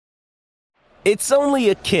It's only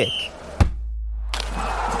a kick,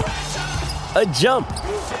 a jump,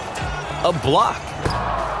 a block.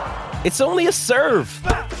 It's only a serve.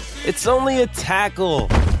 It's only a tackle,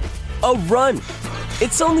 a run.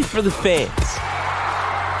 It's only for the fans.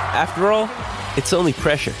 After all, it's only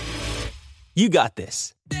pressure. You got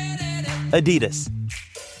this. Adidas.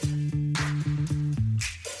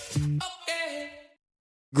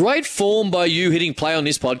 Great form by you hitting play on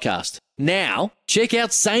this podcast. Now, check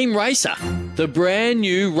out Same Racer, the brand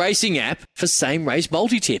new racing app for same race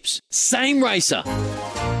multi-tips. Same Racer.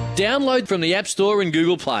 Download from the App Store and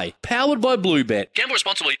Google Play. Powered by Bluebet. Gamble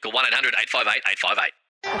responsibly. Call 1-800-858-858.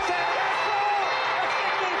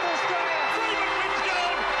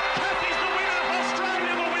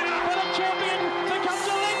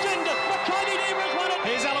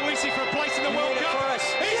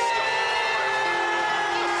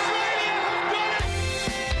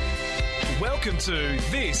 Welcome to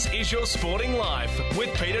This Is Your Sporting Life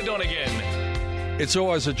with Peter Donegan. It's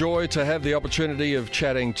always a joy to have the opportunity of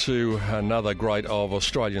chatting to another great of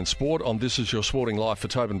Australian sport on This Is Your Sporting Life for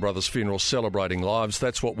Tobin Brothers Funeral, celebrating lives.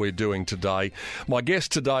 That's what we're doing today. My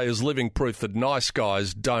guest today is living proof that nice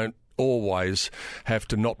guys don't always have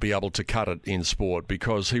to not be able to cut it in sport,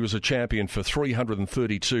 because he was a champion for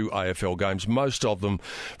 332 AFL games, most of them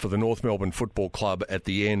for the North Melbourne Football Club, at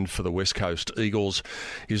the end for the West Coast Eagles.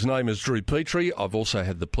 His name is Drew Petrie. I've also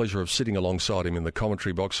had the pleasure of sitting alongside him in the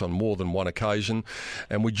commentary box on more than one occasion,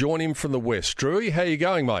 and we join him from the West. Drew, how are you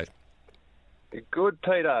going, mate? Good,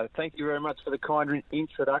 Peter. Thank you very much for the kind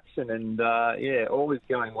introduction, and all is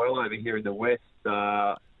going well over here in the West.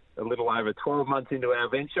 A little over 12 months into our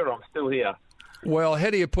venture, I'm still here. Well, how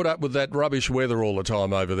do you put up with that rubbish weather all the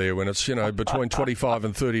time over there when it's, between 25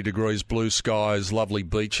 and 30 degrees, blue skies, lovely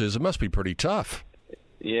beaches? It must be pretty tough.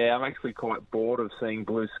 Yeah, I'm actually quite bored of seeing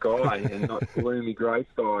blue sky and not gloomy grey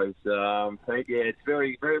skies. It's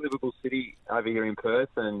very, very livable city over here in Perth,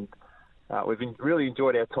 and we've really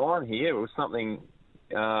enjoyed our time here. It was something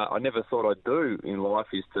I never thought I'd do in life,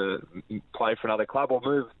 is to play for another club or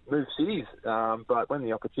move cities. But when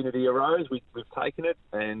the opportunity arose, we've taken it,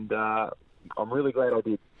 and I'm really glad I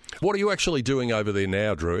did. What are you actually doing over there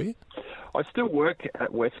now, Drew? I still work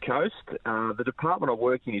at West Coast. The department I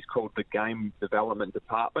work in is called the Game Development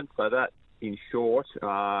Department. So that, in short,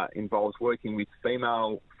 involves working with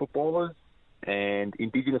female footballers and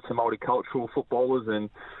Indigenous and multicultural footballers, and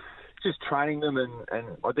just training them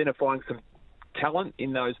and identifying some talent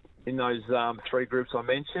in those three groups I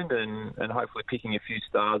mentioned, and hopefully picking a few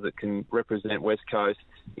stars that can represent West Coast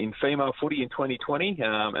in female footy in 2020,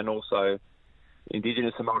 and also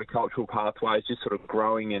Indigenous and multicultural pathways, just sort of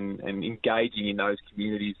growing and engaging in those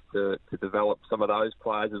communities to develop some of those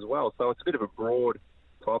players as well. So it's a bit of a broad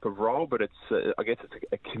type of role, but it's I guess it's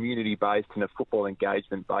a community-based and a football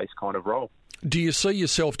engagement-based kind of role. Do you see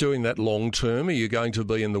yourself doing that long term? Are you going to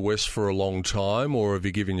be in the West for a long time, or have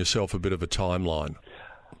you given yourself a bit of a timeline?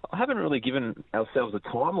 I haven't really given ourselves a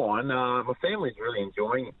timeline. My family's really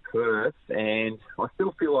enjoying Perth, and I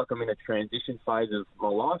still feel like I'm in a transition phase of my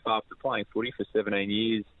life after playing footy for 17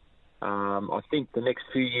 years. I think the next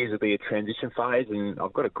few years will be a transition phase, and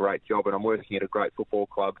I've got a great job, and I'm working at a great football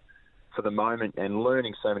club for the moment and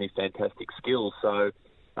learning so many fantastic skills. So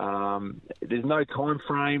there's no time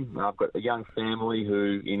frame. I've got a young family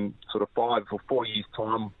who, in sort of 5 or 4 years'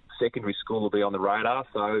 time, secondary school will be on the radar.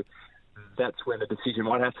 So that's when the decision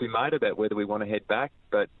might have to be made about whether we want to head back.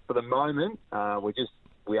 But for the moment,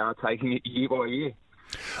 we are taking it year by year.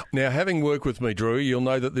 Now, having worked with me, Drew, you'll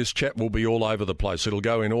know that this chat will be all over the place. It'll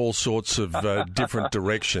go in all sorts of different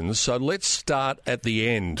directions. So let's start at the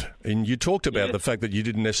end. And you talked about the fact that you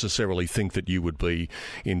didn't necessarily think that you would be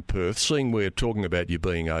in Perth. Seeing we're talking about you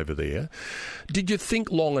being over there, did you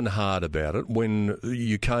think long and hard about it when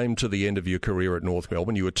you came to the end of your career at North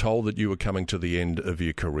Melbourne? You were told that you were coming to the end of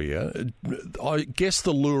your career. I guess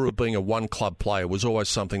the lure of being a one-club player was always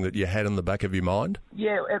something that you had in the back of your mind?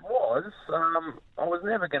 Yeah, it was. I was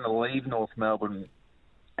never going to leave North Melbourne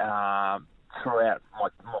throughout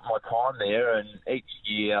my time there, and each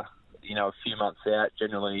year, a few months out,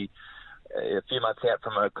 generally a few months out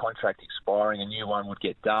from a contract expiring, a new one would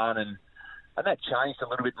get done, and that changed a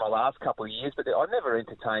little bit in my last couple of years, but I never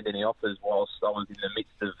entertained any offers whilst I was in the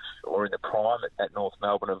midst of, or in the prime at North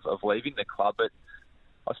Melbourne of leaving the club. But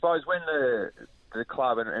I suppose when the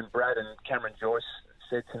club and Brad and Cameron Joyce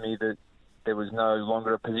said to me that there was no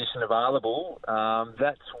longer a position available,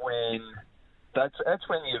 that's when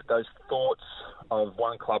those thoughts of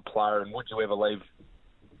one club player and would you ever leave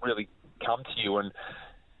really come to you and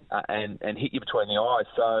hit you between the eyes.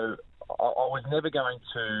 So I was never going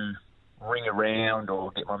to ring around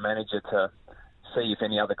or get my manager to see if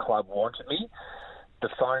any other club wanted me. The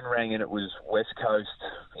phone rang and it was West Coast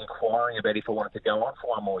inquiring about if I wanted to go on for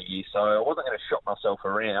one more year. So I wasn't going to shop myself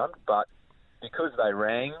around, but because they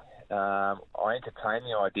rang, I entertained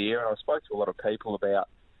the idea, and I spoke to a lot of people about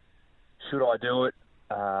should I do it,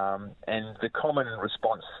 and the common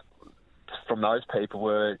response from those people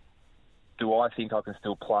were, do I think I can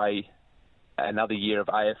still play another year of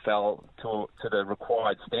AFL to the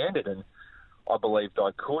required standard? And I believed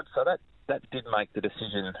I could, so that did make the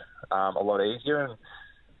decision a lot easier. And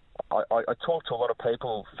I talked to a lot of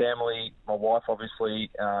people, family, my wife obviously,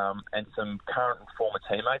 and some current and former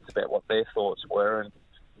teammates about what their thoughts were, and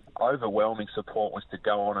overwhelming support was to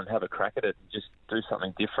go on and have a crack at it and just do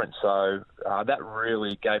something different. So that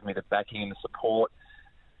really gave me the backing and the support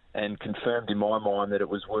and confirmed in my mind that it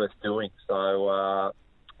was worth doing. So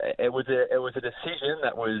it was a decision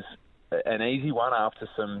that was an easy one after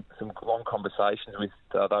some long conversations with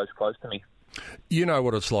those close to me. You know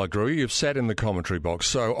what it's like, Drew. You've sat in the commentary box.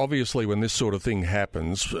 So obviously when this sort of thing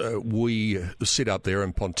happens, we sit up there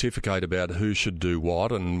and pontificate about who should do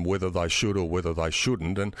what and whether they should or whether they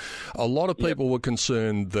shouldn't. And a lot of people were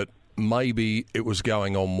concerned that maybe it was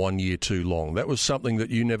going on 1 year too long. That was something that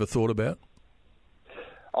you never thought about?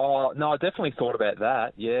 Oh, no, I definitely thought about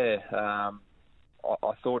that, yeah. I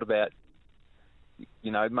thought about,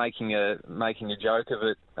 making a joke of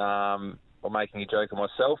it, or making a joke of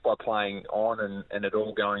myself by playing on and it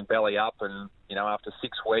all going belly up, and after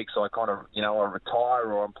 6 weeks I kind of I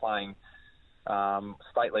retire, or I'm playing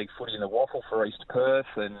state league footy in the Waffle for East Perth,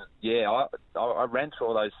 and I ran through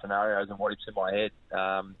all those scenarios and what it's in my head.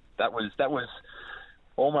 That was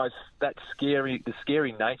almost the scary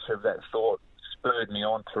nature of that thought spurred me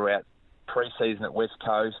on throughout pre-season at West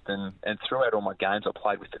Coast and throughout all my games I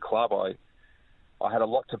played with the club. I had a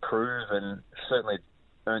lot to prove, and certainly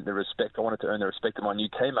earned the respect. I wanted to earn the respect of my new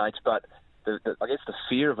teammates, but I guess the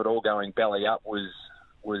fear of it all going belly up was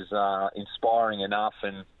inspiring enough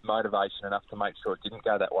and motivation enough to make sure it didn't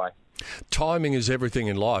go that way. Timing is everything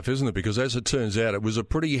in life, isn't it? Because as it turns out, it was a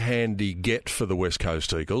pretty handy get for the West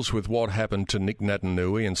Coast Eagles with what happened to Nick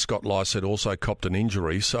Naitanui, and Scott Lycett also copped an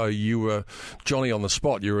injury. So you were Johnny on the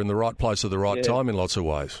spot. You were in the right place at the right time in lots of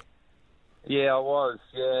ways. Yeah, I was.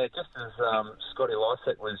 Yeah, just as Scotty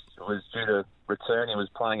Lycett was due to return, he was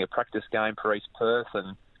playing a practice game for East Perth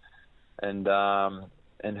and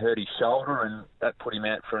hurt his shoulder, and that put him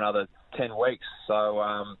out for another 10 weeks. So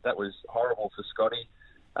that was horrible for Scotty.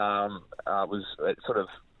 It was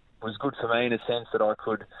good for me in a sense that I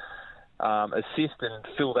could assist and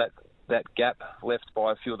fill that gap left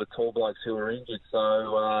by a few of the tall blokes who were injured.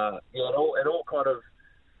 So it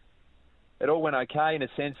all went okay in a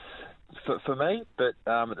sense for me, but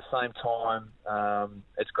at the same time,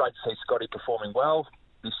 it's great to see Scotty performing well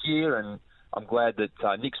this year, and I'm glad that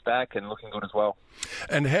Nick's back and looking good as well.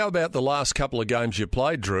 And how about the last couple of games you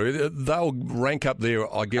played, Drew? They'll rank up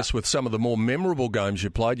there, I guess, with some of the more memorable games you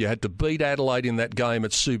played. You had to beat Adelaide in that game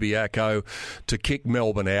at Subiaco to kick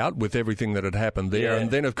Melbourne out with everything that had happened there. Yeah.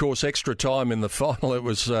 And then, of course, extra time in the final. It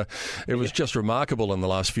was just remarkable in the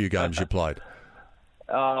last few games you played.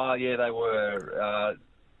 Yeah, they were.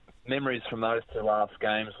 Memories from those two last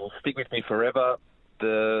games will stick with me forever.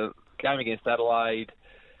 The game against Adelaide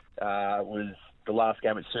was the last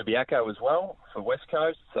game at Subiaco as well for West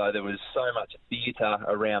Coast, so there was so much theatre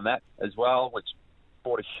around that as well, which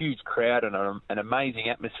brought a huge crowd and an amazing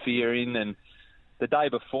atmosphere in. And the day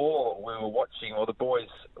before, we were watching, the boys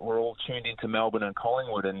were all tuned into Melbourne and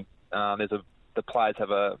Collingwood, and the players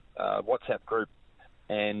have a WhatsApp group,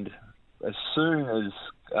 and as soon as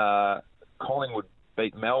Collingwood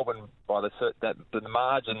beat Melbourne by the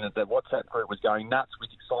margin, that WhatsApp group was going nuts with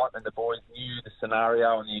excitement. The boys knew the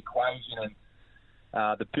scenario and the equation, and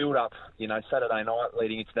the build-up, Saturday night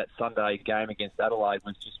leading into that Sunday game against Adelaide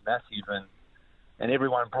was just massive, and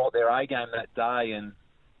everyone brought their A game that day, and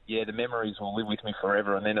the memories will live with me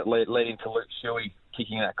forever. And then it led into Luke Shuey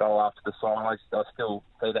kicking that goal after the sign. I still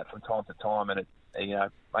see that from time to time, and it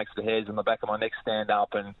makes the hairs on the back of my neck stand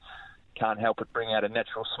up, and can't help but bring out a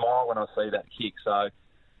natural smile when I see that kick. So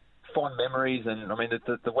fond memories, and I mean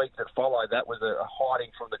the week that followed that was a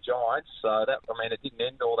hiding from the Giants. So it didn't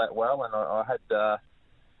end all that well, and I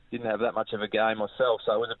didn't have that much of a game myself.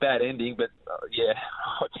 So it was a bad ending, but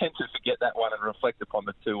I tend to forget that one and reflect upon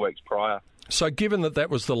the 2 weeks prior. So given that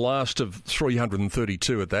was the last of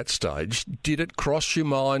 332 at that stage, did it cross your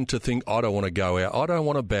mind to think, I don't want to go out, I don't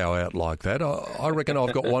want to bow out like that? I reckon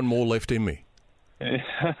I've got one more left in me.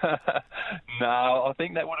 No, I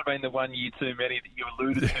think that would have been the 1 year too many that you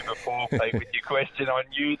alluded to before, Pete, with your question. I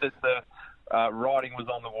knew that the writing was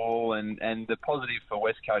on the wall, and the positive for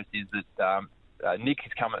West Coast is that Nick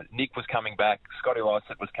was coming back. Scotty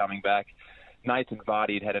Lycett was coming back. Nathan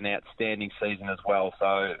Vardy had an outstanding season as well.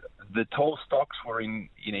 So the tall stocks were in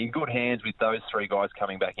good hands with those three guys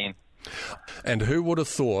coming back in. And who would have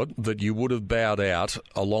thought that you would have bowed out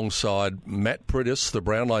alongside Matt Priddis, the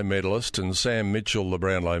Brownlow medalist, and Sam Mitchell, the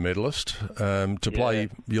Brownlow medalist, to play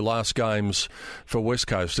your last games for West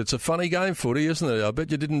Coast? It's a funny game, footy, isn't it? I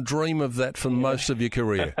bet you didn't dream of that for most of your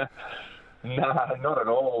career. No, not at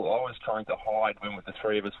all. I was trying to hide when the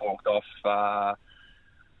three of us walked off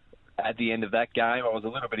at the end of that game. I was a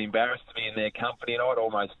little bit embarrassed to be in their company, and I'd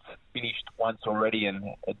almost finished once already and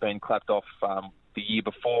had been clapped off the year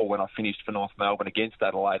before when I finished for North Melbourne against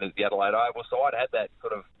Adelaide at the Adelaide Oval. So I'd had that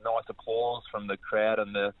sort of nice applause from the crowd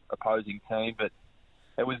and the opposing team, but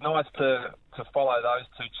it was nice to follow those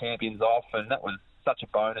two champions off, and that was such a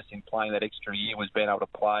bonus in playing that extra year, was being able to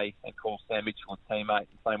play and call Sam Mitchell a teammate,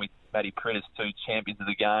 and same with Matty Priddis, two champions of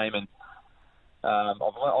the game. And I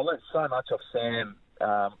learned so much off Sam.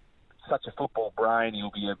 Such a football brain.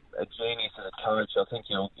 He'll be a genius as a coach. I think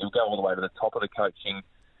he'll go all the way to the top of the coaching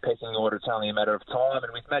pecking order. It's only a matter of time.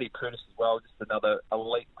 And with Matty Priddis as well, just another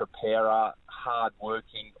elite preparer,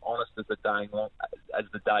 hard-working, honest as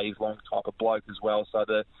the day is long type of bloke as well. So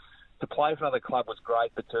to play for another club was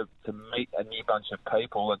great, but to meet a new bunch of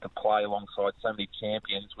people and to play alongside so many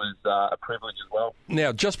champions was a privilege as well.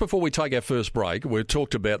 Now, just before we take our first break, we've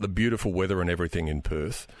talked about the beautiful weather and everything in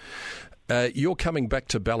Perth. You're coming back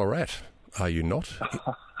to Ballarat, are you not,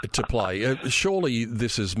 to play? Surely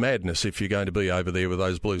this is madness if you're going to be over there with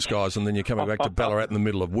those blue skies and then you're coming back to Ballarat in the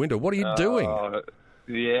middle of winter. What are you doing?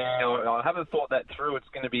 Yeah, I haven't thought that through. It's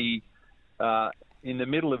going to be in the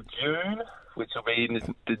middle of June, which will be in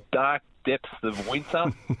the dark depths of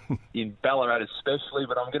winter, in Ballarat especially,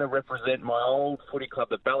 but I'm going to represent my old footy club,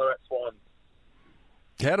 the Ballarat Swans.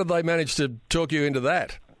 How did they manage to talk you into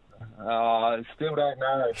that? Still don't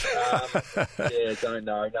know. Don't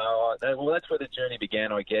know. No, well, that's where the journey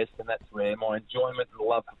began, I guess, and that's where my enjoyment and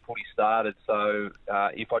love for footy started. So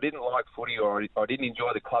if I didn't like footy or if I didn't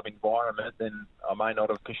enjoy the club environment, then I may not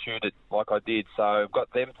have pursued it like I did. So I've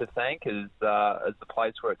got them to thank as the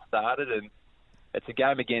place where it started, and it's a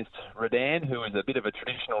game against Redan, who is a bit of a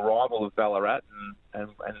traditional rival of Ballarat, and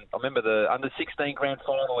I remember the under-16 grand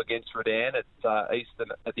final against Redan at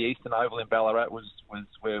the Eastern Oval in Ballarat was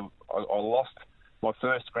where I lost my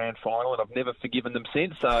first grand final, and I've never forgiven them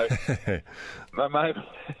since. So maybe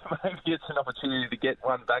it's an opportunity to get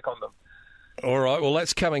one back on them. All right, well,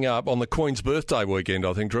 that's coming up on the Queen's birthday weekend,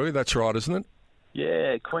 I think, Drew. That's right, isn't it?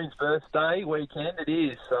 Yeah, Queen's birthday weekend it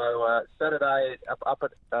is. So Saturday up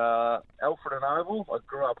at Alfredton Oval. I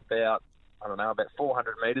grew up about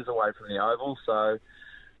 400 metres away from the Oval. So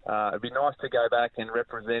it'd be nice to go back and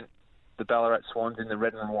represent the Ballarat Swans in the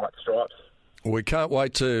red and white stripes. We can't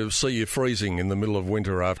wait to see you freezing in the middle of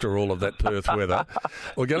winter after all of that Perth weather.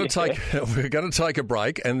 We're going to take a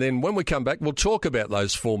break, and then when we come back, we'll talk about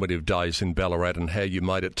those formative days in Ballarat and how you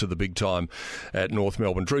made it to the big time at North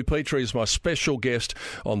Melbourne. Drew Petrie is my special guest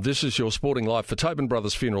on This Is Your Sporting Life for Tobin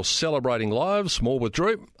Brothers Funeral, celebrating lives. More with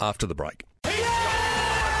Drew after the break.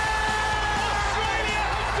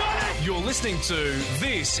 You're listening to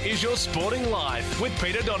This Is Your Sporting Life with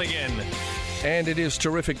Peter Donegan. And it is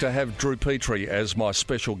terrific to have Drew Petrie as my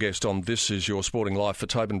special guest on This Is Your Sporting Life for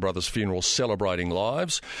Tobin Brothers Funeral, celebrating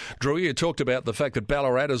lives. Drew, you talked about the fact that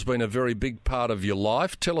Ballarat has been a very big part of your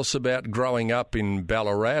life. Tell us about growing up in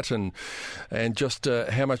Ballarat and just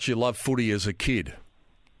how much you loved footy as a kid.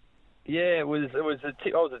 Yeah, I suppose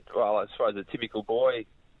a typical boy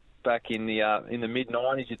back in the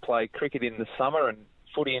mid-90s. You'd play cricket in the summer and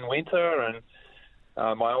footy in winter, and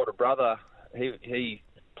my older brother, he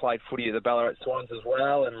played footy at the Ballarat Swans as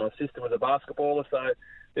well, and my sister was a basketballer, so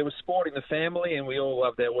there was sport in the family, and we all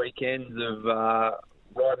loved our weekends of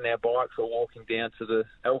riding our bikes or walking down to the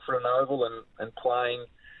Alfredton Oval and playing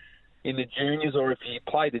in the juniors, or if you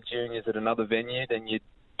played the juniors at another venue, then you'd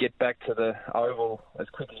get back to the Oval as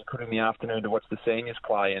quick as you could in the afternoon to watch the seniors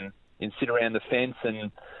play and sit around the fence and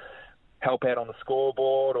help out on the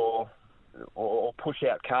scoreboard or push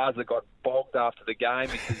out cars that got bogged after the game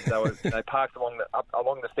because they parked along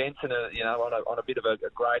the fence and on a bit of a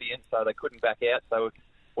gradient, so they couldn't back out. So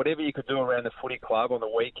whatever you could do around the footy club on the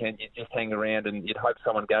weekend, you'd just hang around and you'd hope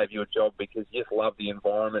someone gave you a job because you just loved the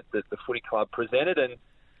environment that the footy club presented,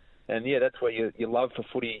 and yeah, that's where your love for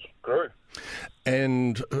footy grew.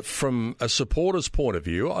 And from a supporter's point of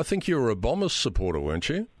view, I think you were a Bombers supporter, weren't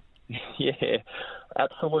you? Yeah,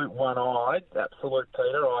 absolute one-eyed, absolute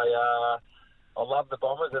Peter. I love the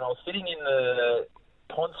Bombers, and I was sitting in the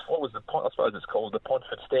I suppose it's called the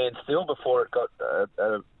Ponsford Stand still before it got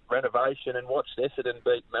renovation and watched Essendon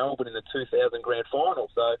beat Melbourne in the 2000 grand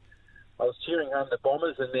final. So I was cheering home the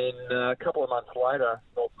Bombers, and then a couple of months later,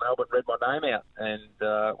 North Melbourne read my name out, and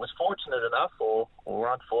was fortunate enough, or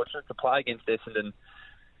unfortunate, to play against Essendon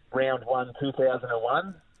round 1,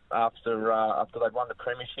 2001, after they'd won the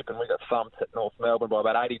premiership, and we got thumped at North Melbourne by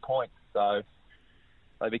about 80 points. So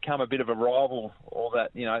they become a bit of a rival,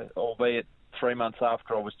 albeit 3 months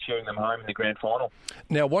after I was cheering them home in the grand final.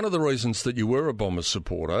 Now, one of the reasons that you were a Bombers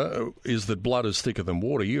supporter is that blood is thicker than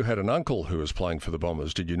water. You had an uncle who was playing for the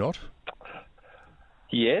Bombers, did you not?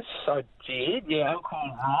 Yes, I did. Yeah, Uncle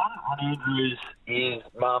Ron Andrews is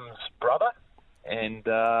Mum's brother. And,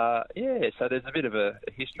 so there's a bit of a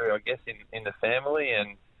history, I guess, in the family,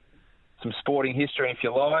 and some sporting history, if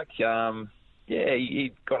you like.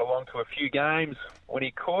 He got along to a few games when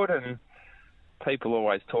he could, and people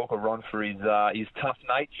always talk of Ron for his tough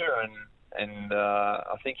nature, and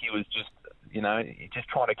I think he was just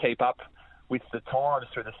trying to keep up with the times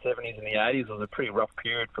through the 70s and the 80s. It was a pretty rough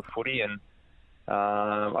period for footy, and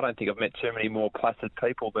I don't think I've met too many more placid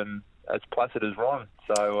people than as placid as Ron.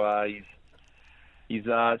 So he's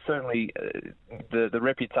certainly the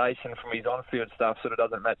reputation from his on-field stuff sort of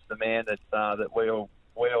doesn't match the man that we all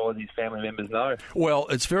as his family members know. Well,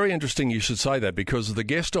 it's very interesting you should say that, because the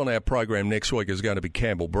guest on our program next week is going to be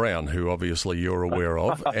Campbell Brown, who obviously you're aware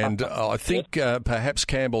of. And I think perhaps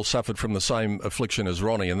Campbell suffered from the same affliction as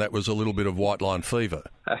Ronnie, and that was a little bit of white line fever.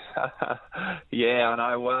 Yeah, I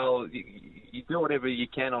know. Well, you do whatever you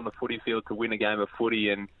can on the footy field to win a game of footy,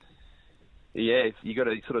 and you got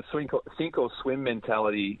a sort of sink or swim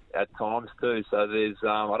mentality at times too. So there's,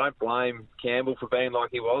 I don't blame Campbell for being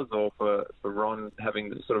like he was, or for Ron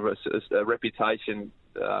having sort of a reputation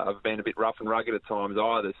of being a bit rough and rugged at times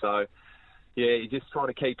either. So you're just trying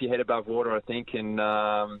to keep your head above water, I think. And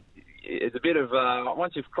it's a bit of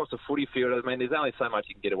once you've crossed a footy field, I mean, there's only so much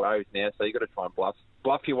you can get away with now. So you got to try and bluff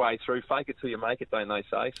your way through, fake it till you make it, don't they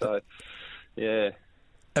say? So yeah.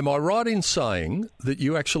 Am I right in saying that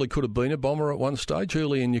you actually could have been a Bomber at one stage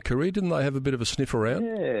early in your career? Didn't they have a bit of a sniff around?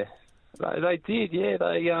 Yeah, they did. Yeah,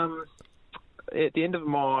 they at the end of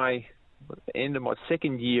my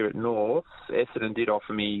second year at North, Essendon did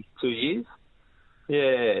offer me 2 years.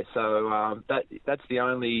 Yeah, so that's the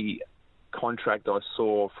only contract I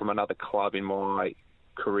saw from another club in my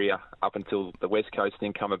career up until the West Coast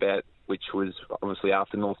thing come about, which was obviously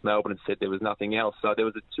after North Melbourne had said there was nothing else. So there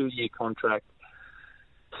was a 2-year contract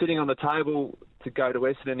sitting on the table to go to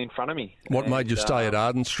Essendon in front of me. What made you stay at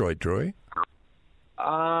Arden Street, Drewy?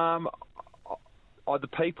 The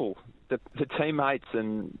people, the teammates,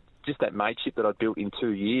 and just that mateship that I built in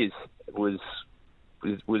 2 years was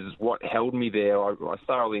what held me there. I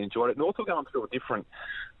thoroughly enjoyed it. North were going through a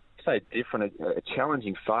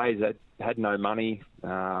challenging phase. They had no money.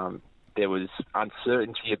 There was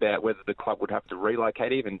uncertainty about whether the club would have to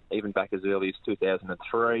relocate, even back as early as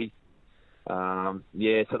 2003. So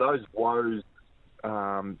those woes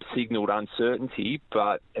signalled uncertainty,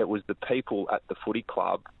 but it was the people at the footy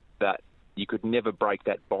club that you could never break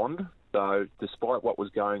that bond. So despite what was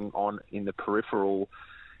going on in the peripheral,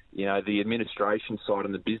 the administration side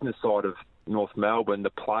and the business side of North Melbourne, the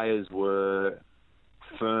players were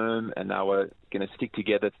firm and they were going to stick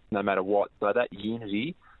together no matter what. So that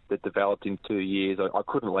unity that developed in 2 years, I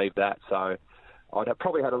couldn't leave that. So I'd have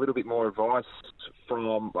probably had a little bit more advice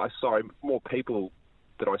more people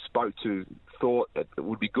that I spoke to thought that it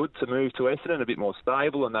would be good to move to Essendon, a bit more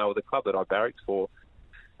stable, and they were the club that I barracked for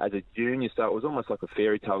as a junior, so it was almost like a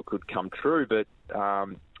fairy tale could come true, but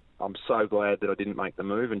I'm so glad that I didn't make the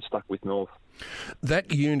move and stuck with North.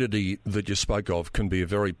 That unity that you spoke of can be a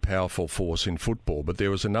very powerful force in football, but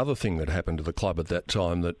there was another thing that happened to the club at that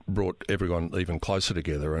time that brought everyone even closer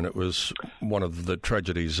together, and it was one of the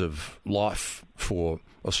tragedies of life for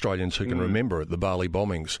Australians who can remember it, the Bali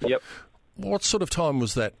bombings. Yep. What sort of time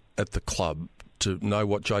was that at the club to know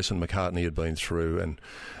what Jason McCartney had been through and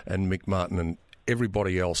Mick Martin and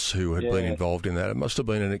everybody else who had been involved in that? It must have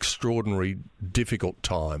been an extraordinary, difficult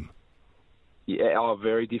time. Yeah,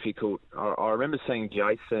 very difficult. I remember seeing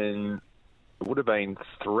Jason, it would have been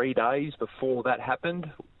 3 days before that happened.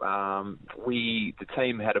 The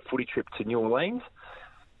team had a footy trip to New Orleans,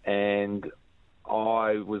 and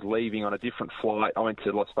I was leaving on a different flight. I went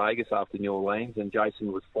to Las Vegas after New Orleans, and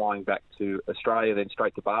Jason was flying back to Australia, then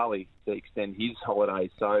straight to Bali to extend his holiday.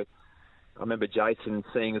 So I remember Jason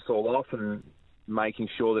seeing us all off and making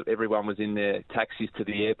sure that everyone was in their taxis to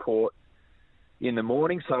the airport in the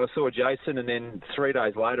morning. So I saw Jason, and then 3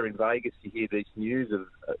 days later in Vegas, you hear this news of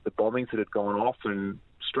the bombings that had gone off, and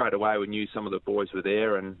straight away we knew some of the boys were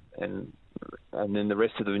there, and then the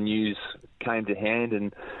rest of the news came to hand,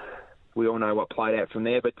 and we all know what played out from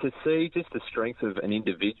there. But to see just the strength of an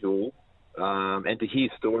individual and to hear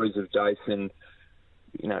stories of Jason,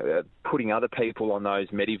 putting other people on those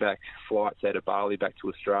Medivac flights out of Bali back to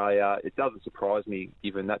Australia, it doesn't surprise me,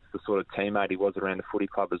 given that's the sort of teammate he was around the footy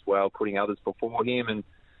club as well, putting others before him. And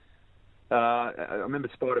I remember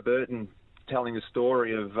Spider Burton telling the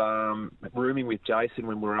story of rooming with Jason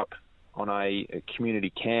when we were up on a community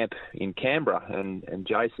camp in Canberra, and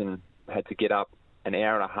Jason had to get up an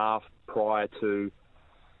hour and a half prior to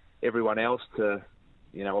everyone else to,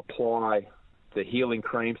 apply the healing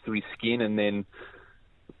creams to his skin and then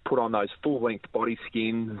put on those full-length body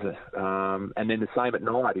skins, and then the same at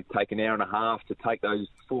night. He'd take an hour and a half to take those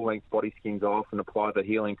full-length body skins off and apply the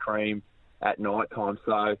healing cream at night time.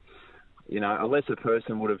 So, a lesser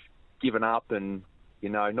person would have given up and,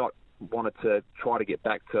 not wanted to try to get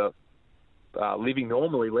back to living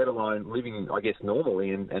normally, let alone living, I guess,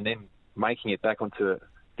 normally, and then making it back onto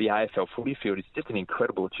the AFL footy field. It's just an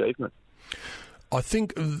incredible achievement. I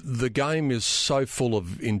think the game is so full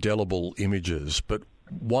of indelible images, but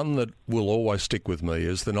one that will always stick with me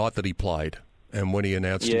is the night that he played and when he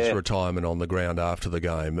announced his retirement on the ground after the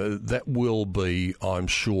game. That will be, I'm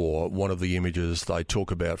sure, one of the images they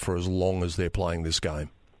talk about for as long as they're playing this game.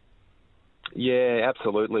 Yeah,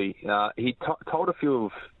 absolutely. He told a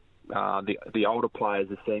few of the older players,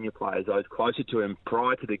 the senior players, those closer to him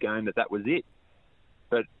prior to the game, that was it.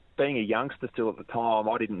 But being a youngster still at the time,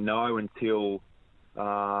 I didn't know until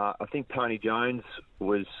I think Tony Jones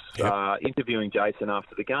was interviewing Jason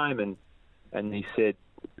after the game, and he said,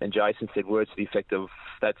 and Jason said words to the effect of,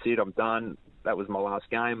 "That's it, I'm done. That was my last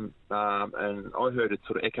game." And I heard it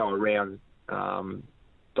sort of echo around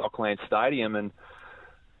Dockland Stadium, and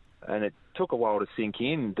it took a while to sink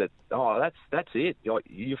in that, that's it.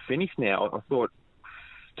 You're finished now. I thought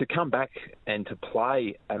to come back and to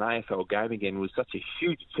play an AFL game again was such a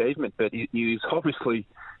huge achievement, but he was obviously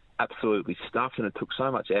absolutely stuffed, and it took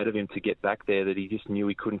so much out of him to get back there that he just knew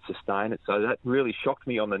he couldn't sustain it. So that really shocked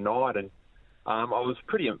me on the night, and I was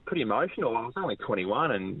pretty emotional. I was only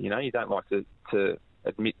 21, and you don't like to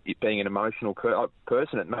admit being an emotional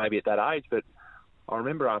person at that age, but I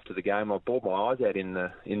remember after the game I bawled my eyes out in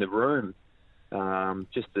the room.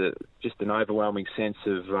 Just an overwhelming sense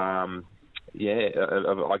of I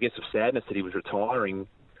guess of sadness that he was retiring,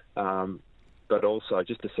 but also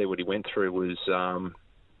just to see what he went through was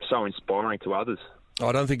so inspiring to others.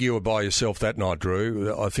 I don't think you were by yourself that night,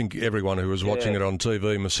 Drew. I think everyone who was watching it on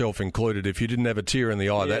TV, myself included, if you didn't have a tear in the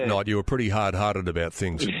eye that night, you were pretty hard-hearted about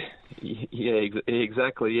things. Yeah,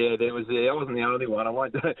 exactly. Yeah, I wasn't the only one. I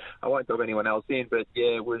won't dub anyone else in, but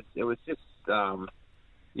it was just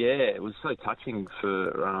it was so touching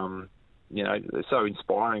for so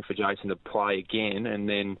inspiring for Jason to play again, and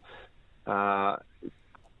then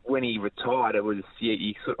when he retired, it was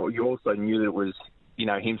you also knew that it was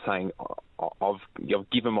him saying, I've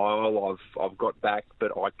given my all, I've got back,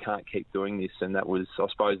 but I can't keep doing this. And I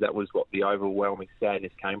suppose that was what the overwhelming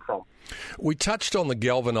sadness came from. We touched on the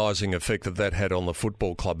galvanising effect that had on the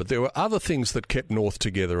football club, but there were other things that kept North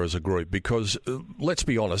together as a group because, let's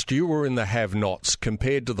be honest, you were in the have-nots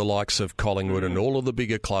compared to the likes of Collingwood and all of the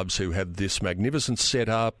bigger clubs who had this magnificent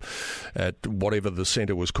setup at whatever the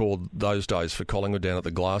centre was called those days for Collingwood down at the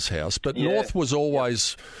Glass House. But North was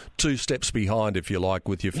always 2 steps behind, if you like,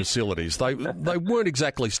 with your facilities. They weren't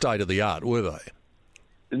exactly state-of-the-art, were they?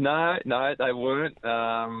 No, they weren't.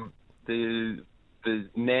 The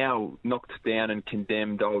now knocked down and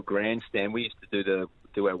condemned old grandstand, we used to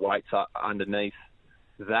do our weights up underneath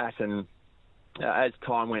that, and as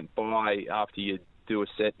time went by, after you do a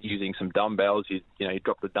set using some dumbbells, you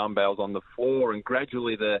drop the dumbbells on the floor, and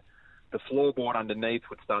gradually the floorboard underneath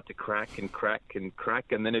would start to crack,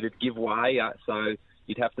 and then it'd give way, so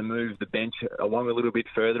you'd have to move the bench along a little bit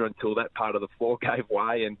further until that part of the floor gave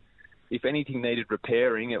way. And if anything needed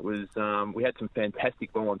repairing, it was we had some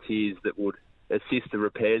fantastic volunteers that would assist the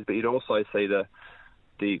repairs, but you'd also see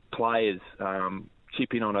the players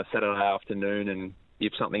chip in on a Saturday afternoon, and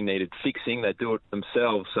if something needed fixing, they'd do it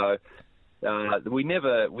themselves. So we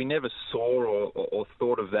never saw or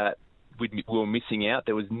thought of that we were missing out.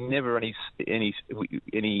 There was never any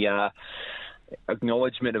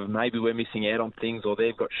acknowledgement of maybe we're missing out on things or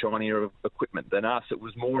they've got shinier equipment than us. It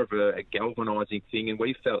was more of a galvanising thing, and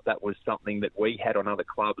we felt that was something that we had on other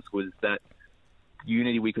clubs, was that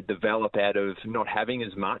unity we could develop out of not having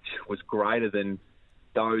as much was greater than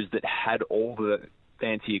those that had all the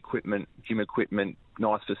fancy equipment, gym equipment,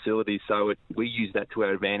 nice facilities. So we used that to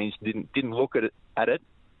our advantage. Didn't look at it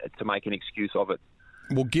to make an excuse of it.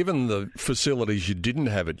 Well, given the facilities you didn't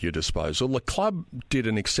have at your disposal, the club did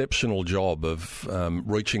an exceptional job of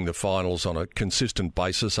reaching the finals on a consistent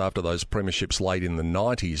basis after those premierships late in the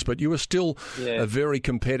 90s, but you were still a very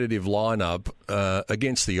competitive lineup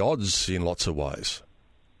against the odds in lots of ways.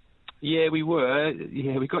 Yeah, we were.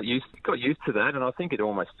 Yeah, we got used to that, and I think it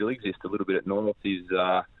almost still exists a little bit at North.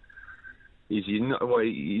 We're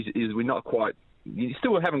not quite. You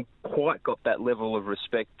still haven't quite got that level of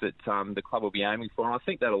respect that the club will be aiming for, and I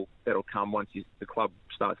think that'll come once the club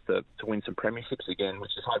starts to win some premierships again, which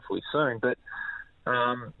is hopefully soon. But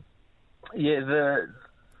I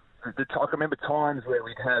remember times where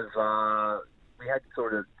we had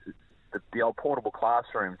sort of the old portable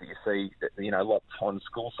classrooms that you see, lots on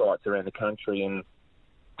school sites around the country, and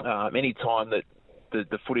any time that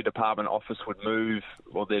the footy department office would move,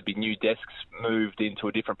 or there'd be new desks moved into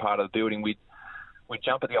a different part of the building, we'd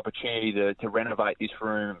jump at the opportunity to renovate this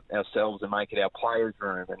room ourselves and make it our players'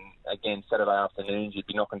 room. And again, Saturday afternoons, you'd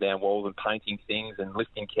be knocking down walls and painting things and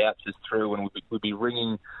lifting couches through, and we'd be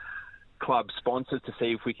ringing club sponsors to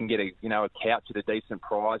see if we can get a couch at a decent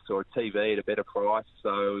price or a TV at a better price.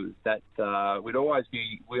 So that we'd always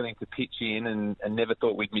be willing to pitch in and never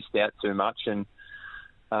thought we'd missed out too much. And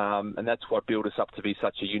that's what built us up to be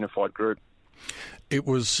such a unified group. It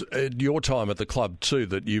was at your time at the club too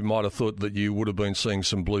that you might have thought that you would have been seeing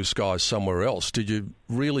some blue skies somewhere else. Did you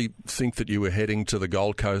really think that you were heading to the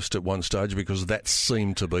Gold Coast at one stage, because that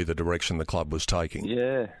seemed to be the direction the club was taking?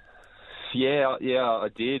 Yeah, I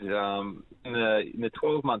did. In the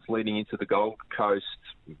 12 months leading into the Gold Coast,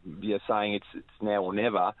 saying it's now or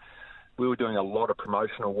never, we were doing a lot of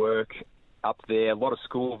promotional work up there, a lot of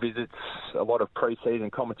school visits, a lot of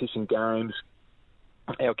pre-season competition games.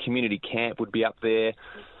 Our community camp would be up there. I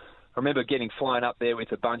remember getting flown up there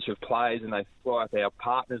with a bunch of players, and they fly up our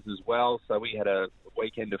partners as well. So we had a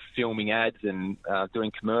weekend of filming ads and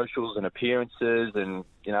doing commercials and appearances. And,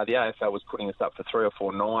 the AFL was putting us up for 3 or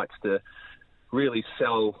 4 nights to really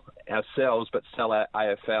sell ourselves, but sell our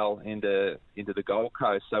AFL into the Gold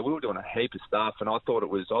Coast. So we were doing a heap of stuff, and I thought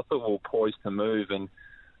we were poised to move. And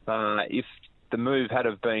if the move had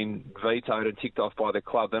have been vetoed and ticked off by the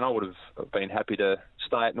club, then I would have been happy to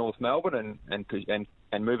stay at North Melbourne and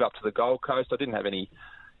move up to the Gold Coast. I didn't have any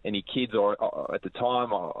kids, or at the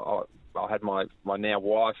time I had my now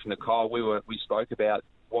wife Nicole. We spoke about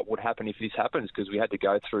what would happen if this happens, because we had to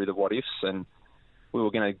go through the what ifs, and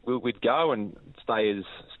we'd go and stay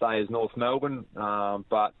as North Melbourne.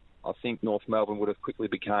 But I think North Melbourne would have quickly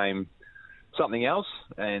became something else,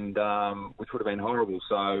 and which would have been horrible.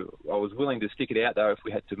 So I was willing to stick it out, though, if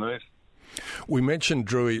we had to move. We mentioned,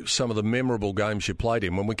 Drew, some of the memorable games you played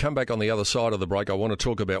in. When we come back on the other side of the break, I want to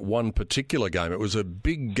talk about one particular game. It was a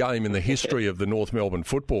big game in the history of the North Melbourne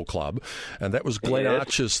Football Club, and that was Glenn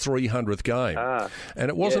Archer's 300th game. And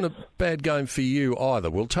it wasn't a bad game for you either.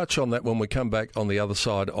 We'll touch on that when we come back on the other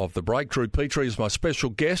side of the break. Drew Petrie is my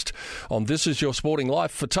special guest on This Is Your Sporting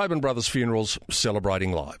Life for Tobin Brothers Funerals,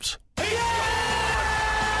 celebrating lives.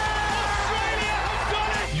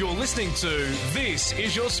 You're listening to This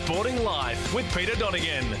Is Your Sporting Life with Peter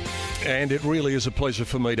Donegan. And it really is a pleasure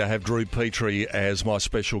for me to have Drew Petrie as my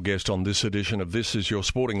special guest on this edition of This Is Your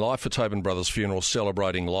Sporting Life for Tobin Brothers Funeral,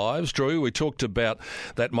 celebrating lives. Drew, we talked about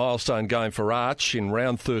that milestone game for Arch in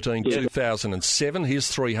round 13, 2007, his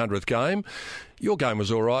 300th game. Your game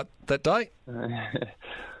was all right that day?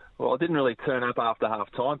 Well, I didn't really turn up after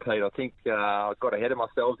half-time, Pete. I think I got ahead of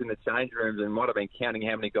myself in the change rooms and might have been counting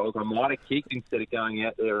how many goals I might have kicked instead of going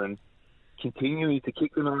out there and continuing to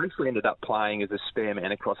kick them. I actually ended up playing as a spare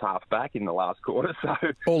man across half-back in the last quarter. So,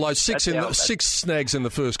 although six snags in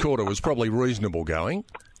the first quarter was probably reasonable going.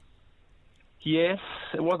 Yes,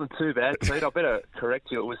 it wasn't too bad, Pete. I better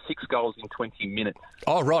correct you. It was 6 goals in 20 minutes.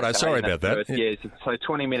 Oh, right. Okay, sorry about that. Yeah, so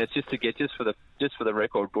 20 minutes just for the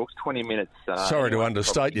record books. 20 minutes. Sorry to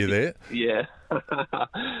understate you there. Yeah,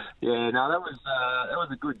 yeah. No, that was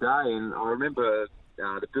a good day, and I remember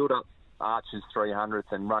the build-up Archer's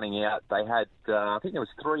 300th and running out. They had I think there was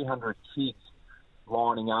 300 kids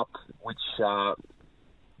lining up, which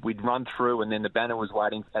we'd run through, and then the banner was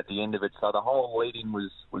waiting at the end of it. So the whole lead-in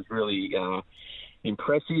was really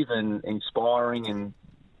impressive and inspiring, and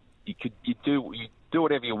you do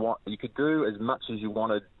whatever you want. You could do as much as you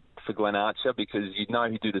wanted for Glenn Archer, because you'd know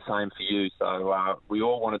he'd do the same for you. So we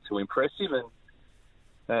all wanted to impress him, and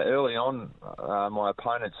early on, my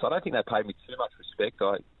opponents, I don't think they paid me too much respect.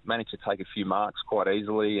 I managed to take a few marks quite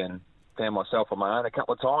easily and found myself on my own a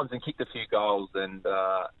couple of times and kicked a few goals and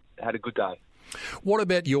had a good day. What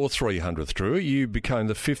about your 300th, Drew? You became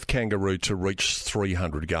the fifth Kangaroo to reach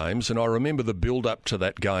 300 games, and I remember the build-up to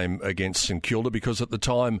that game against St Kilda, because at the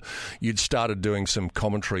time you'd started doing some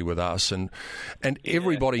commentary with us, and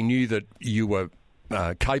everybody knew that you were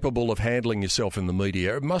capable of handling yourself in the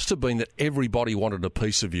media. It must have been that everybody wanted a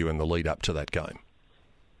piece of you in the lead-up to that game.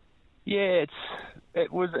 Yeah,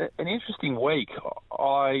 it was an interesting week.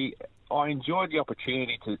 I enjoyed the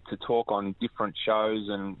opportunity to talk on different shows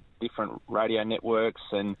and different radio networks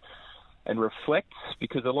and reflect,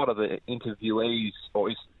 because a lot of the interviewers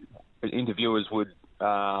would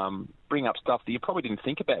bring up stuff that you probably didn't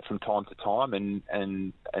think about from time to time,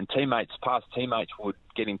 and past teammates would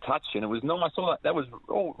get in touch, and it was nice. All that was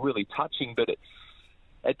all really touching, but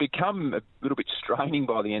it became a little bit straining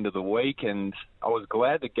by the end of the week, and I was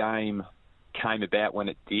glad the game came about when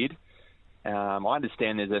it did. I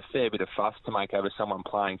understand there's a fair bit of fuss to make over someone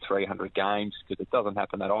playing 300 games, because it doesn't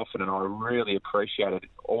happen that often, and I really appreciated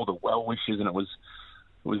all the well wishes, and it was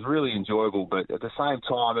really enjoyable. But at the same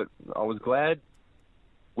time, I was glad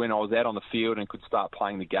when I was out on the field and could start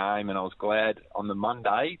playing the game, and I was glad on the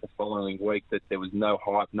Monday, the following week, that there was no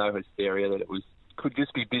hype, no hysteria, that it could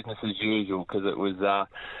just be business as usual, because it was a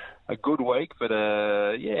good week, but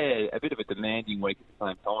a bit of a demanding week at the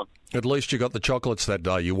same time. At least you got the chocolates that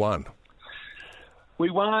day. You won. We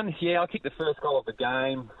won, yeah. I kicked the first goal of the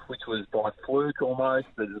game, which was by fluke almost.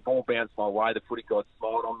 The ball bounced my way, the footy guy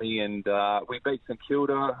smiled on me, and we beat St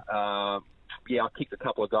Kilda. I kicked a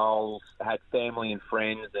couple of goals, had family and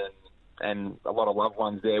friends and a lot of loved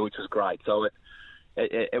ones there, which was great. So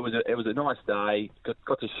it was a nice day.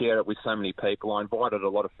 Got to share it with so many people. I invited a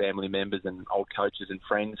lot of family members and old coaches and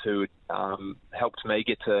friends who helped me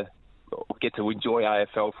get to enjoy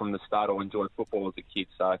AFL from the start, or enjoy football as a kid.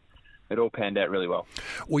 So it all panned out really well.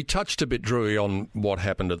 We touched a bit, Drewy, on what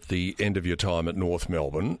happened at the end of your time at North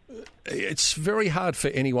Melbourne. It's very hard for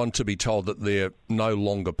anyone to be told that they're no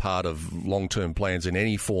longer part of long-term plans in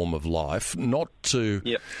any form of life, not to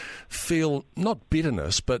feel, not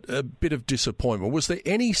bitterness, but a bit of disappointment. Was there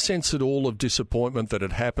any sense at all of disappointment that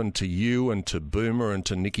had happened to you and to Boomer and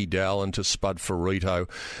to Nicky Dowell and to Spud Ferrito?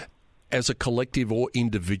 As a collective or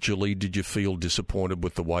individually, did you feel disappointed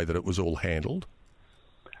with the way that it was all handled?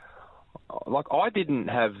 Like, I didn't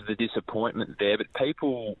have the disappointment there, but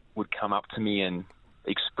people would come up to me and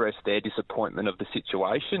express their disappointment of the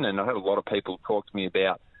situation, and I heard a lot of people talk to me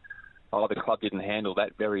about, the club didn't handle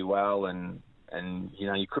that very well, and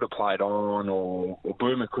you could have played on, or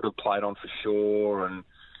Boomer could have played on for sure, and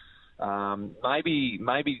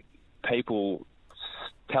maybe people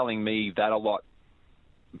telling me that a lot,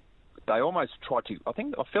 they almost tried to,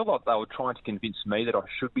 I felt like they were trying to convince me that I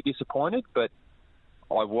should be disappointed, but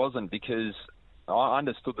I wasn't, because I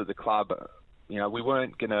understood that the club, we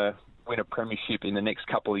weren't going to win a premiership in the next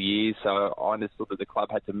couple of years, so I understood that the club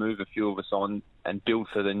had to move a few of us on and build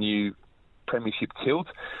for the new premiership tilt.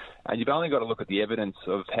 And you've only got to look at the evidence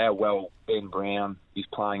of how well Ben Brown is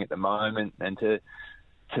playing at the moment, and to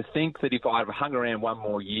think that if I had hung around one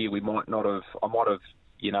more year, I might have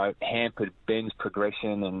hampered Ben's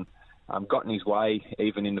progression and gotten his way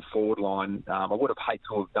even in the forward line. I would have hated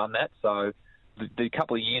to have done that. So the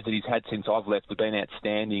couple of years that he's had since I've left have been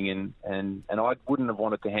outstanding, and I wouldn't have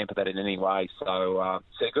wanted to hamper that in any way. So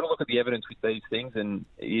you've got to look at the evidence with these things, and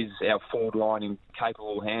is our forward line in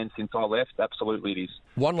capable hands since I left? Absolutely it is.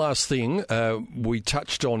 One last thing, we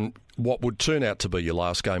touched on what would turn out to be your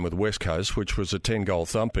last game with West Coast, which was a 10-goal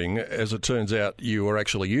thumping. As it turns out, you were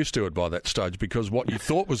actually used to it by that stage, because what you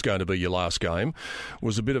thought was going to be your last game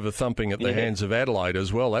was a bit of a thumping at the hands of Adelaide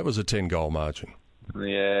as well. That was a 10-goal margin.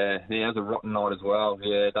 Yeah, it was a rotten night as well.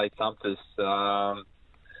 Yeah, they thumped us.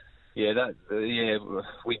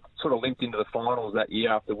 We sort of limped into the finals that year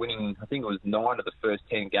after winning, I think it was 9 of the first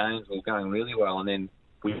 10 games. We were going really well, and then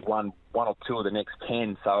we won 1 or 2 of the next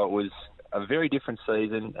 10. So it was a very different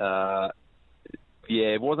season.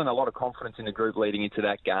 It wasn't a lot of confidence in the group leading into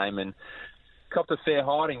that game, and copped a fair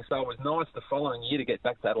hiding. So it was nice the following year to get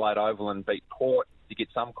back to Adelaide Oval and beat Port to get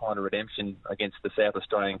some kind of redemption against the South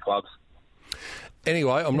Australian clubs.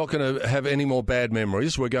 Anyway, I'm not going to have any more bad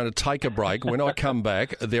memories. We're going to take a break. When I come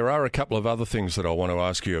back, there are a couple of other things that I want to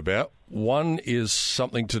ask you about. One is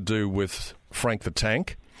something to do with Frank the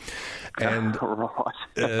Tank. And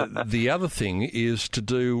the other thing is to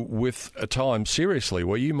do with a time, seriously,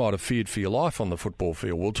 where you might have feared for your life on the football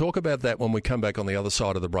field. We'll talk about that when we come back on the other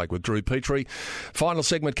side of the break with Drew Petrie. Final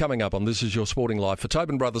segment coming up on This Is Your Sporting Life for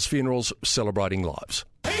Tobin Brothers Funerals, celebrating lives.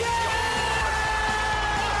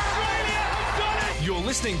 You're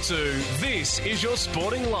listening to This Is Your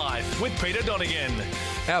Sporting Life with Peter Donegan.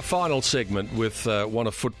 Our final segment with one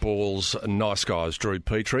of football's nice guys, Drew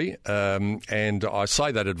Petrie. And I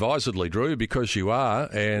say that advisedly, Drew, because you are.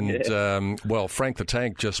 And, well, Frank the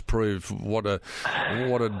Tank just proved what a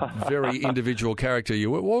very individual character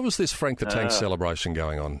you were. What was this Frank the Tank celebration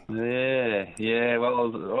going on? Yeah. Well,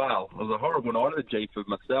 it was a horrible night at the G for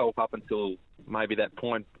myself up until maybe that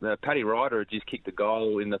point. Paddy Ryder had just kicked a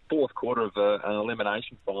goal in the fourth quarter of an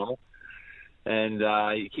elimination final. And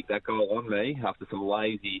he kicked that goal on me after some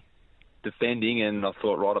lazy defending, and I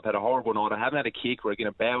thought, right, I've had a horrible night. I haven't had a kick. We're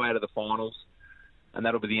going to bow out of the finals, and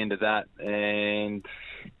that'll be the end of that. And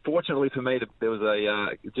fortunately for me, there was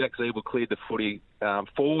Jack Zeeble cleared the footy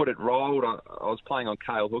forward. It rolled. I was playing on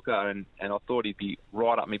Cale Hooker, and I thought he'd be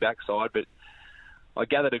right up my backside, but I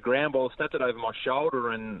gathered a ground ball, snapped it over my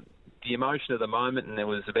shoulder, and the emotion of the moment, and there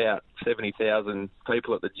was about 70,000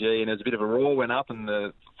 people at the G, and there's a bit of a roar went up, and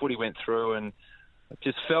the footy went through, and I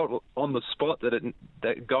just felt on the spot that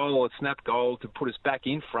that goal, a snap goal to put us back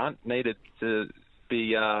in front, needed to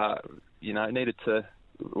be, required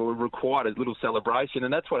a little celebration,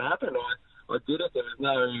 and that's what happened. I did it. There was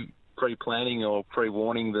no pre-planning or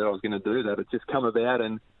pre-warning that I was going to do that. It just come about,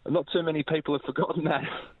 and not too many people have forgotten that.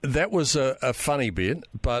 That was a funny bit,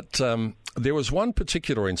 but there was one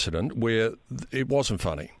particular incident where it wasn't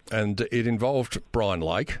funny, and it involved Brian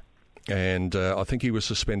Lake, and I think he was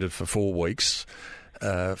suspended for 4 weeks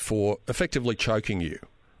for effectively choking you.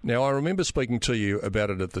 Now, I remember speaking to you about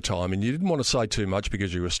it at the time, and you didn't want to say too much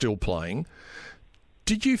because you were still playing.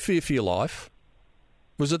 Did you fear for your life?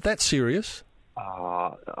 Was it that serious?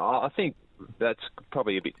 I think that's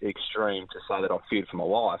probably a bit extreme to say that I feared for my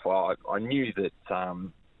life. I knew that I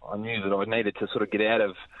needed to sort of get out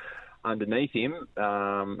of underneath him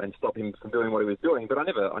and stop him from doing what he was doing. But I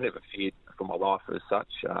never feared for my life as such.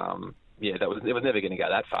 It was never going to go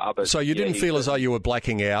that far. But so you didn't feel as though you were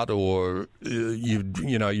blacking out, or you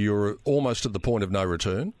were almost at the point of no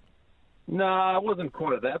return? No, I wasn't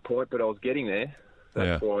quite at that point, but I was getting there.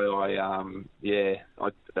 That's why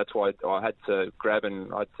that's why I had to grab,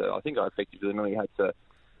 and I think I effectively nearly had to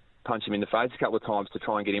punch him in the face a couple of times to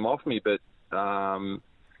try and get him off me. But I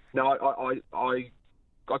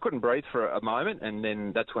couldn't breathe for a moment, and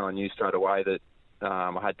then that's when I knew straight away that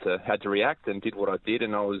I had to react, and did what I did.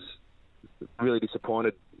 And I was really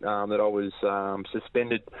disappointed that I was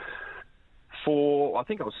suspended for, I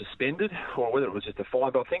think I was suspended, or whether it was just a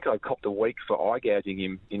fine, but I think I copped a week for eye gouging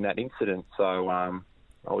him in that incident. So I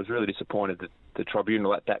was really disappointed that the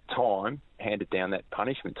tribunal at that time handed down that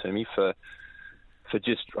punishment to me for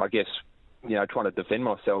just, I guess, trying to defend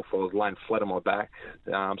myself. I was laying flat on my back.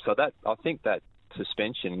 So that, I think that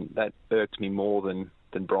suspension, that irked me more than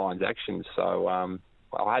Brian's actions. So I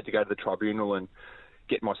had to go to the tribunal and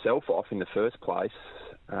get myself off in the first place.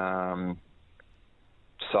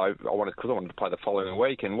 So I wanted to play the following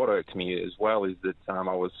week, and what irked me as well is that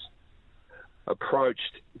I was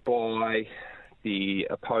approached by the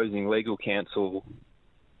opposing legal counsel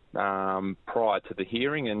prior to the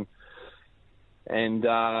hearing, and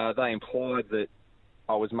they implied that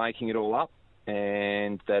I was making it all up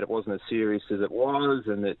and that it wasn't as serious as it was,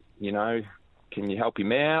 and that, can you help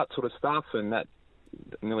him out, sort of stuff, and that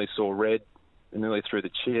nearly saw red, nearly threw the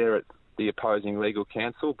chair at the opposing legal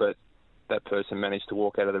counsel, but that person managed to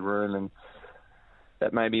walk out of the room, and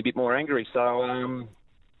that made me a bit more angry. So,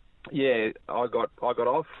 I got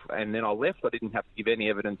off, and then I left. I didn't have to give any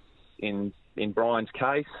evidence in Brian's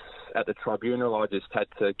case at the tribunal. I just had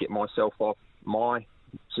to get myself off my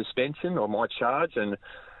suspension or my charge, and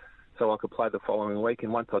so I could play the following week.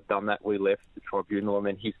 And once I'd done that, we left the tribunal, and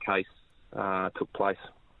then his case took place.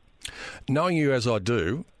 Knowing you as I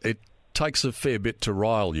do, it takes a fair bit to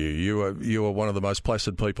rile you. You are one of the most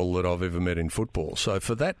placid people that I've ever met in football. So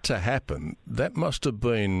for that to happen, that must have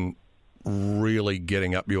been really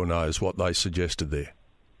getting up your nose, what they suggested there.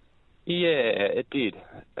 Yeah, it did.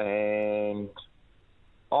 And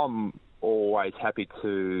I'm always happy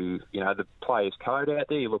to, the players' code out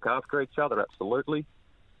there, you look after each other, absolutely.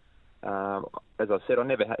 As I said, I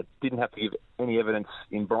didn't have to give any evidence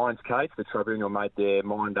in Brian's case. The tribunal made their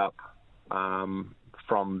mind up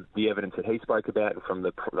from the evidence that he spoke about, and from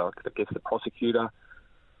the prosecutor.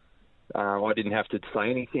 I didn't have to say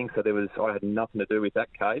anything, so I had nothing to do with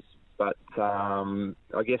that case. But I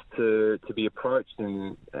guess to be approached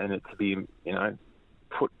and it to be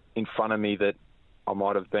put in front of me that I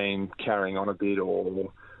might have been carrying on a bit,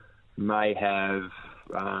 or may have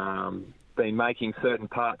been making certain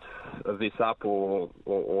parts of this up, or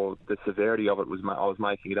the severity of it I was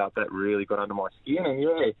making it up. That really got under my skin,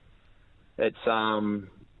 and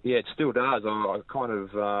it still does. I kind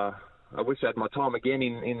of I wish I had my time again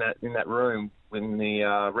in that room when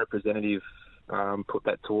the representative put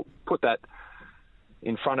that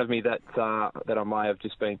in front of me that I may have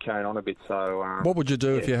just been carrying on a bit. So what would you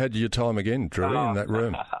do if you had your time again, Drew, in that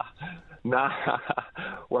room?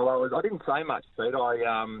 Well, I didn't say much, Pete.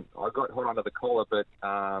 I got hot under the collar, but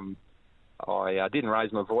I didn't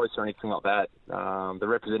raise my voice or anything like that. The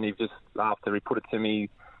representative, just after he put it to me,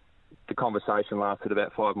 the conversation lasted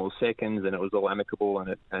about 5 more seconds, and it was all amicable.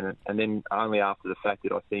 And then only after the fact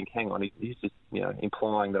did I think, hang on, he's just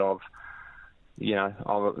implying that I'm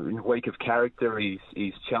weak of character.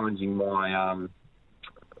 He's challenging my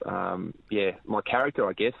my character,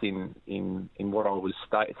 I guess, in what I was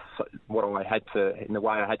in the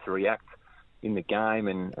way I had to react in the game,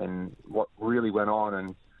 and what really went on.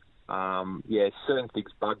 And certain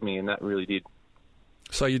things bugged me, and that really did.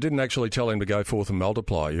 So you didn't actually tell him to go forth and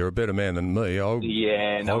multiply. You're a better man than me. I would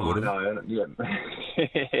have.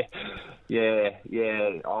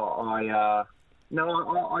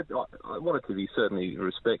 I wanted to be certainly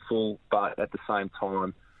respectful, but at the same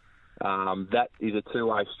time, that is a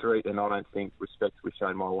two-way street, and I don't think respect was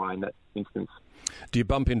shown my way in that instance. Do you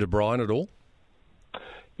bump into Brian at all?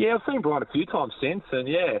 Yeah, I've seen Brian a few times since, and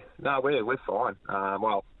we're fine.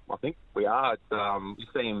 Well, I think we are. You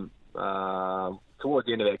see him towards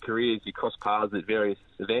the end of our careers. You cross paths at various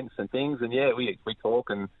events and things, and we talk,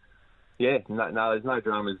 and there's no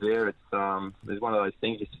dramas there. It's there's one of those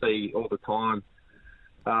things you see all the time.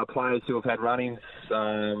 Players who have had run-ins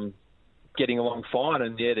getting along fine,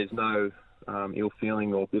 and there's no ill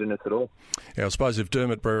feeling or bitterness at all. Yeah, I suppose if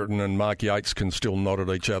Dermot Brereton and Mark Yates can still nod at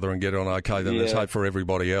each other and get on okay, then there's hope for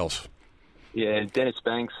everybody else. Yeah, Dennis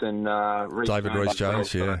Banks and David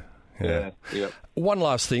Rhys-Jones, Yeah. One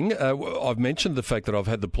last thing. I've mentioned the fact that I've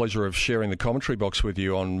had the pleasure of sharing the commentary box with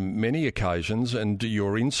you on many occasions, and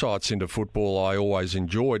your insights into football I always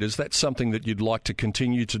enjoyed. Is that something that you'd like to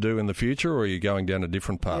continue to do in the future, or are you going down a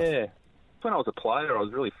different path? Yeah. When I was a player, I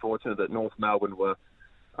was really fortunate that North Melbourne were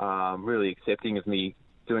really accepting of me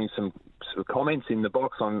doing some sort of comments in the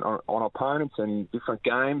box on opponents and different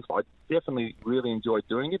games. I definitely really enjoyed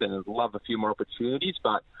doing it, and I'd love a few more opportunities,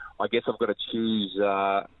 but I guess I've got to choose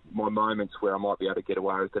my moments where I might be able to get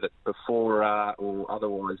away with it before or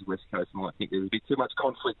otherwise West Coast might think there's a bit too much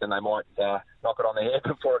conflict and they might knock it on the head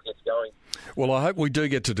before it gets going. Well, I hope we do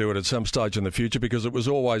get to do it at some stage in the future, because it was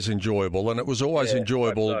always enjoyable, and it was always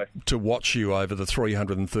enjoyable to watch you over the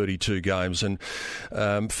 332 games. And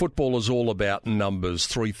football is all about numbers.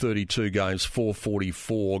 332 games,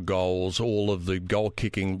 444 goals, all of the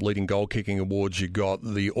leading goal kicking awards you got,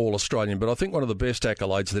 the All-Australian. But I think one of the best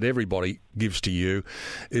accolades that everybody gives to you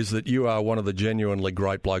is that you are one of the genuinely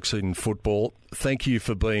great blokes in football. Thank you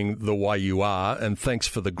for being the way you are, and thanks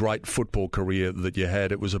for the great football career that you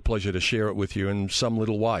had. It was a pleasure to share it with you in some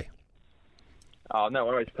little way. Oh, no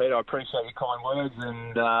worries, Peter. I appreciate your kind words,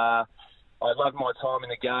 and I love my time in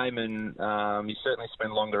the game, and you certainly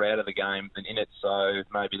spend longer out of the game than in it, so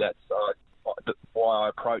maybe that's why I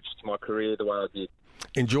approached my career the way I did.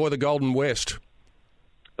 Enjoy the Golden West.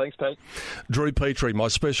 Thanks, Pete. Drew Petrie, my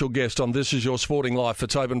special guest on This Is Your Sporting Life for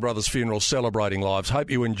Tobin Brothers Funeral, celebrating lives. Hope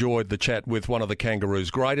you enjoyed the chat with one of the Kangaroos'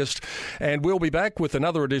 greatest. And we'll be back with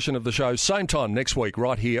another edition of the show same time next week,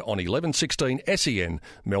 right here on 1116 SEN,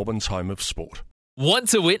 Melbourne's home of sport. Want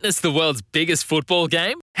to witness the world's biggest football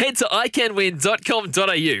game? Head to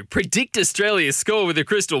iCanWin.com.au, predict Australia's score with a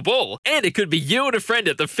crystal ball, and it could be you and a friend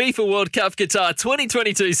at the FIFA World Cup Qatar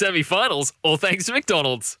 2022 semi-finals, all thanks to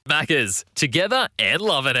McDonald's. Maccas, together and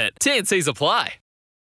loving it. TNCs apply.